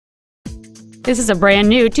This is a brand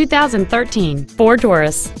new 2013 Ford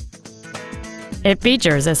Taurus. It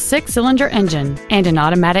features a 6-cylinder engine and an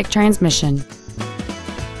automatic transmission.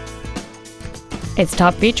 Its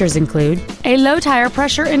top features include a low tire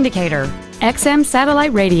pressure indicator, XM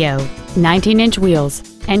satellite radio, 19-inch wheels,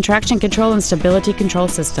 and traction control and stability control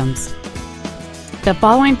systems. The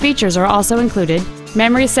following features are also included: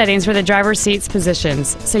 memory settings for the driver's seat's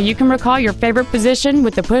positions, so you can recall your favorite position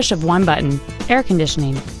with the push of one button, air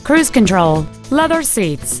conditioning, cruise control, leather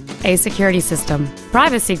seats, a security system,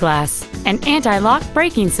 privacy glass, an anti-lock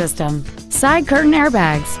braking system, side curtain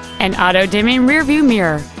airbags, an auto-dimming rearview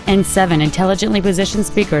mirror, and 7 intelligently positioned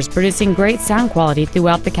speakers producing great sound quality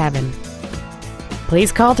throughout the cabin.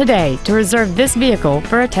 Please call today to reserve this vehicle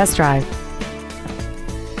for a test drive.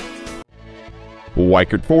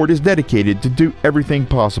 Weikert Ford is dedicated to do everything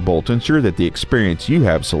possible to ensure that the experience you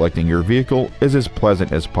have selecting your vehicle is as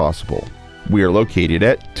pleasant as possible. We are located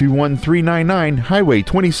at 21399 Highway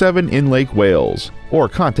 27 in Lake Wales, or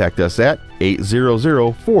contact us at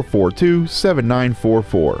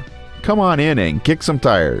 800-442-7944. Come on in and kick some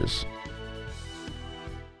tires.